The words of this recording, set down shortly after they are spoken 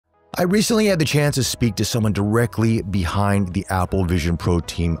I recently had the chance to speak to someone directly behind the Apple Vision Pro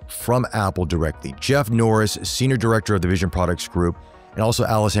team from Apple directly. Jeff Norris, Senior Director of the Vision Products Group, and also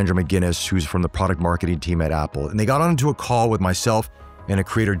Alessandra McGinnis, who's from the product marketing team at Apple. And they got onto a call with myself and a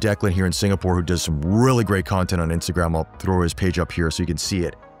creator, Declan, here in Singapore, who does some really great content on Instagram. I'll throw his page up here so you can see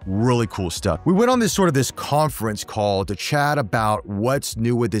it. Really cool stuff. We went on this conference call to chat about what's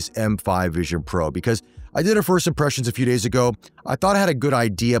new with this M5 Vision Pro, because I did a first impressions a few days ago. I thought I had a good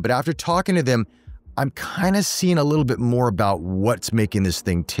idea, but after talking to them, I'm kind of seeing a little bit more about what's making this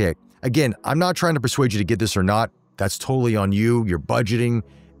thing tick. Again, I'm not trying to persuade you to get this or not. That's totally on you, your budgeting,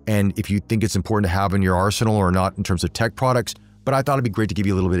 and if you think it's important to have in your arsenal or not in terms of tech products, but I thought it'd be great to give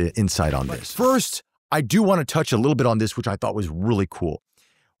you a little bit of insight on this. First, I do want to touch a little bit on this, which I thought was really cool.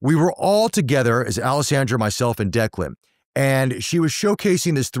 We were all together as Alessandra, myself, and Declan, and she was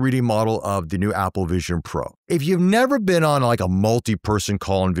showcasing this 3D model of the new Apple Vision Pro. If you've never been on like a multi-person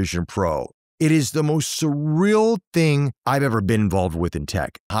call on Vision Pro, it is the most surreal thing I've ever been involved with in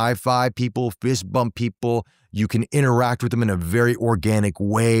tech. High-five people, fist bump people. You can interact with them in a very organic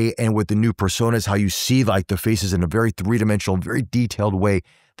way. And with the new personas, how you see like the faces in a very three-dimensional, very detailed way.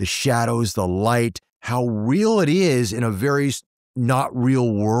 The shadows, the light, how real it is in a very not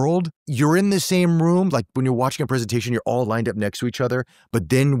real world. You're in the same room, like when you're watching a presentation, you're all lined up next to each other, but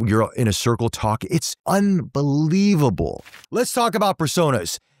then you're in a circle talking. It's unbelievable. Let's talk about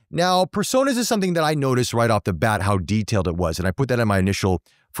personas. Now, personas is something that I noticed right off the bat how detailed it was, and I put that in my initial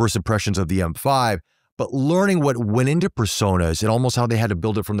first impressions of the M5, but learning what went into personas and almost how they had to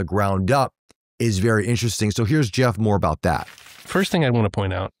build it from the ground up is very interesting. So here's Jeff more about that. First thing I want to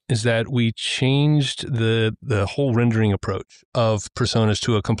point out is that we changed the whole rendering approach of personas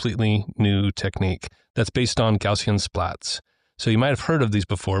to a completely new technique that's based on Gaussian splats. So you might have heard of these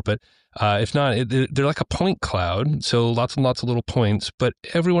before, but if not, they're like a point cloud. So lots and lots of little points, but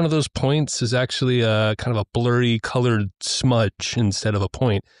every one of those points is actually a kind of a blurry colored smudge instead of a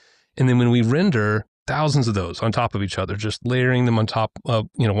point. And then when we render thousands of those on top of each other, just layering them on top of,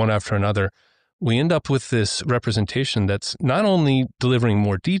 one after another, we end up with this representation that's not only delivering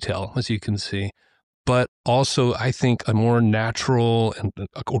more detail, as you can see, but also, I think, a more natural and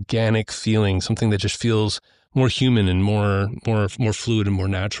organic feeling, something that just feels more human and more fluid and more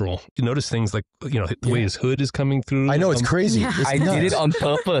natural. You notice things like, the way his hood is coming through. I know, it's crazy. Yeah. It's I did it on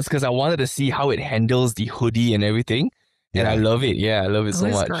purpose because I wanted to see how it handles the hoodie and everything. And I love it. Yeah, I love it so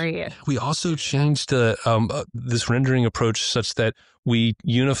much. Great. We also changed this rendering approach such that we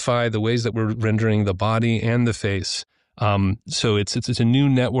unify the ways that we're rendering the body and the face. So it's a new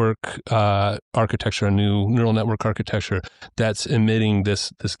network architecture, a new neural network architecture that's emitting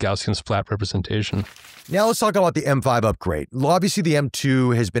this Gaussian splat representation. Now let's talk about the M5 upgrade. Obviously, the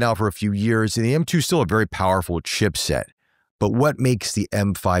M2 has been out for a few years, and the M2 is still a very powerful chipset. But what makes the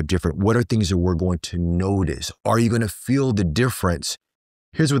M5 different? What are things that we're going to notice? Are you going to feel the difference?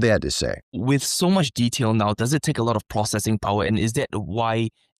 Here's what they had to say. With so much detail now, does it take a lot of processing power? And is that why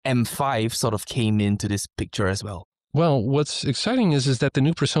M5 sort of came into this picture as well? Well, what's exciting is that the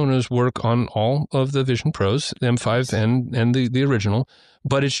new personas work on all of the Vision Pros, the M5 and the original.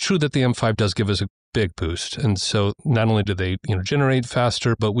 But it's true that the M5 does give us a big boost. And so not only do they generate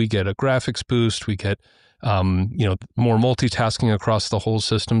faster, but we get a graphics boost, we get more multitasking across the whole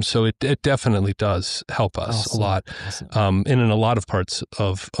system. So it definitely does help us a lot, and in a lot of parts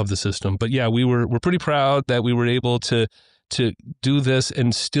of the system. But yeah, we're pretty proud that we were able to do this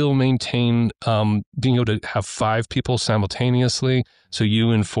and still maintain being able to have 5 people simultaneously. So you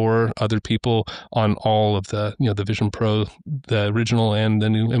and 4 other people on all of the the Vision Pro, the original and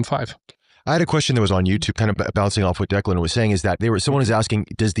the new M5. I had a question that was on YouTube, kind of bouncing off what Declan was saying, is that someone was asking,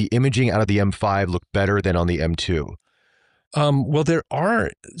 does the imaging out of the M5 look better than on the M2? Well, there are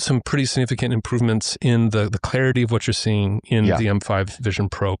some pretty significant improvements in the clarity of what you're seeing in the M5 Vision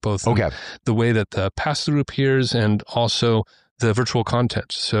Pro, both in the way that the pass-through appears and also the virtual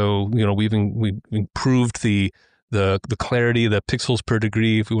content. So, we've improved the clarity, the pixels per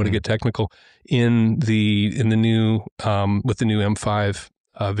degree, if we want to get technical, in the new with the new M5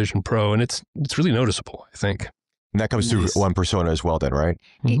 Vision Pro, and it's really noticeable, I think. And that comes through one persona as well then, right?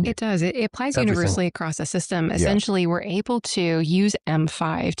 It does. It applies universally across the system. Essentially, we're able to use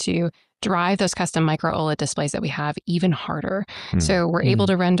M5 to drive those custom micro OLED displays that we have even harder. So we're able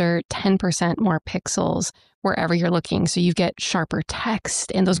to render 10% more pixels wherever you're looking. So you get sharper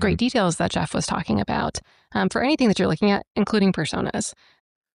text and those great details that Jeff was talking about for anything that you're looking at, including personas.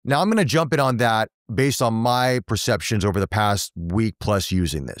 Now, I'm going to jump in on that based on my perceptions over the past week plus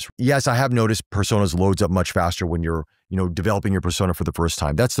using this. Yes, I have noticed personas loads up much faster when you're, developing your persona for the first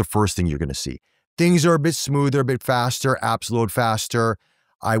time. That's the first thing you're going to see. Things are a bit smoother, a bit faster, apps load faster.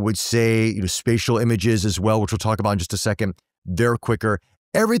 I would say, spatial images as well, which we'll talk about in just a second. They're quicker.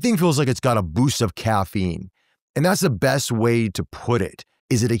 Everything feels like it's got a boost of caffeine. And that's the best way to put it.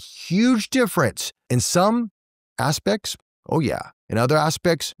 Is it a huge difference? In some aspects, oh yeah. In other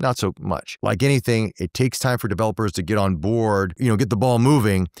aspects, not so much. Like anything, it takes time for developers to get on board, get the ball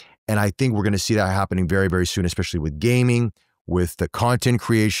moving. And I think we're going to see that happening very, very soon, especially with gaming, with the content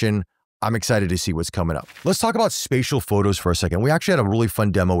creation. I'm excited to see what's coming up. Let's talk about spatial photos for a second. We actually had a really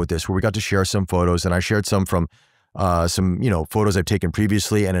fun demo with this where we got to share some photos, and I shared some from some photos I've taken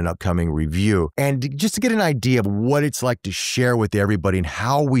previously and an upcoming review. And just to get an idea of what it's like to share with everybody and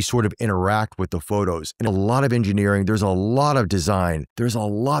how we sort of interact with the photos. And a lot of engineering, there's a lot of design, there's a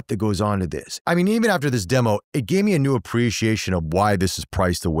lot that goes on to this. I mean, even after this demo, it gave me a new appreciation of why this is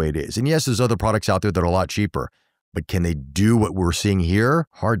priced the way it is. And yes, there's other products out there that are a lot cheaper, but can they do what we're seeing here?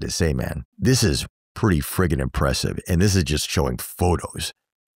 Hard to say, man. This is pretty friggin' impressive. And this is just showing photos.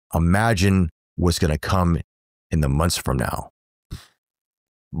 Imagine what's going to come in the months from now.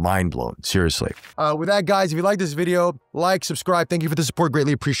 Mind blown, seriously. With that, guys, if you like this video, like, subscribe. Thank you for the support.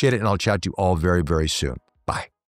 Greatly appreciate it. And I'll chat to you all very, very soon.